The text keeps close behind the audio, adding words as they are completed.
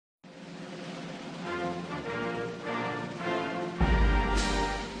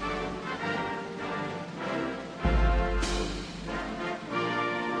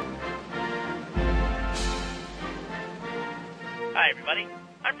everybody.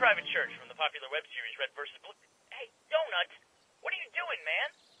 I'm Private Church from the popular web series Red vs. Blue. Hey, Donut, what are you doing,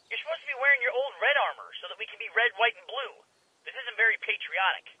 man? You're supposed to be wearing your old red armor so that we can be red, white, and blue. This isn't very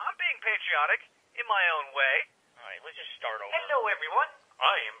patriotic. I'm being patriotic, in my own way. All right, let's just start over. Hello, everyone.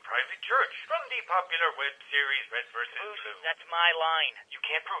 I am Private Church from the popular web series Red vs. Boost, Blue. that's my line. You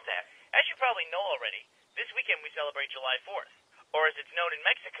can't prove that. As you probably know already, this weekend we celebrate July 4th, or as it's known in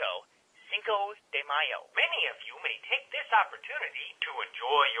Mexico, Cinco de Mayo. Many of you may take this opportunity to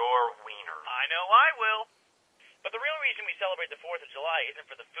enjoy your wiener. I know I will. But the real reason we celebrate the 4th of July isn't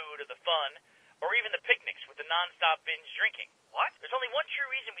for the food or the fun, or even the picnics with the non-stop binge drinking. What? There's only one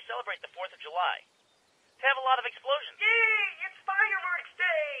true reason we celebrate the 4th of July. To have a lot of explosions. Yay! It's fireworks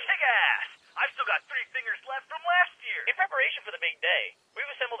day! Kick ass! I've still got 3 fingers left from last year. In preparation for the big day,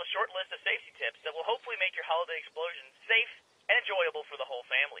 we've assembled a short list of safety tips that will hopefully make your holiday explosions safe and enjoyable for the whole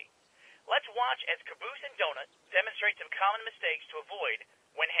family. Let's watch as Caboose and Donut demonstrate some common mistakes to avoid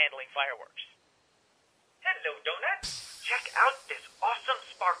when handling fireworks. Hello, Donut. Check out this awesome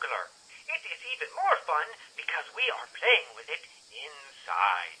sparkler. It is even more fun because we are playing with it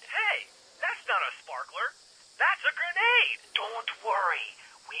inside. Hey, that's not a sparkler. That's a grenade. Don't worry.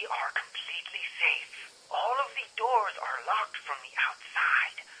 We are completely safe. All of the doors are locked from the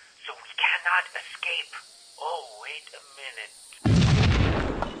outside, so we cannot escape. Oh, wait a minute.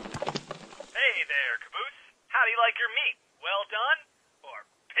 Hey there, Caboose. How do you like your meat? Well done? Or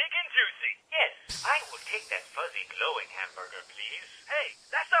pink and juicy? Yes, I will take that fuzzy glowing hamburger, please. Hey,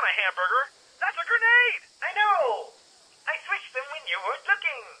 that's not a hamburger. That's a grenade. I know. I switched them when you weren't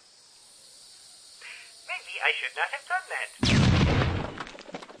looking. Maybe I should not have done that.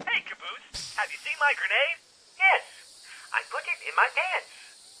 Hey, Caboose, have you seen my grenade? Yes, I put it in my pants.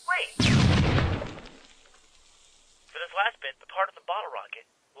 Wait. For this last bit, the part of the bottle rocket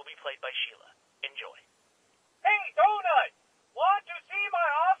will be played by Sheila. Enjoy. Hey, Donut! Want to see my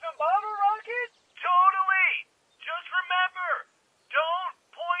awesome bottle rocket? Totally! Just remember, don't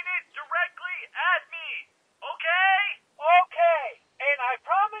point it directly at me, okay? Okay, and I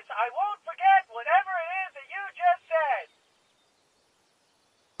promise I won't forget whatever it is that you just said.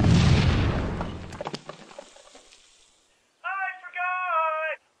 I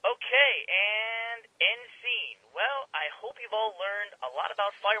forgot! Okay, and end scene. Well, I hope you've all learned a lot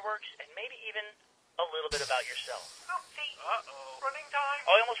about fireworks and maybe even a little bit about yourself. Oopsie. Uh-oh. Running time.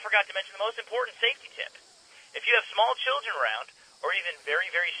 Oh, I almost forgot to mention the most important safety tip. If you have small children around, or even very,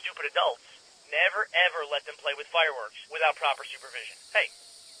 very stupid adults, never ever let them play with fireworks without proper supervision. Hey,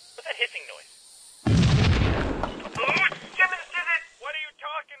 what's that hissing noise? Simmons did it! What are you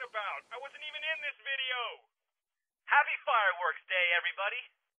talking about? I wasn't even in this video. Happy Fireworks Day, everybody.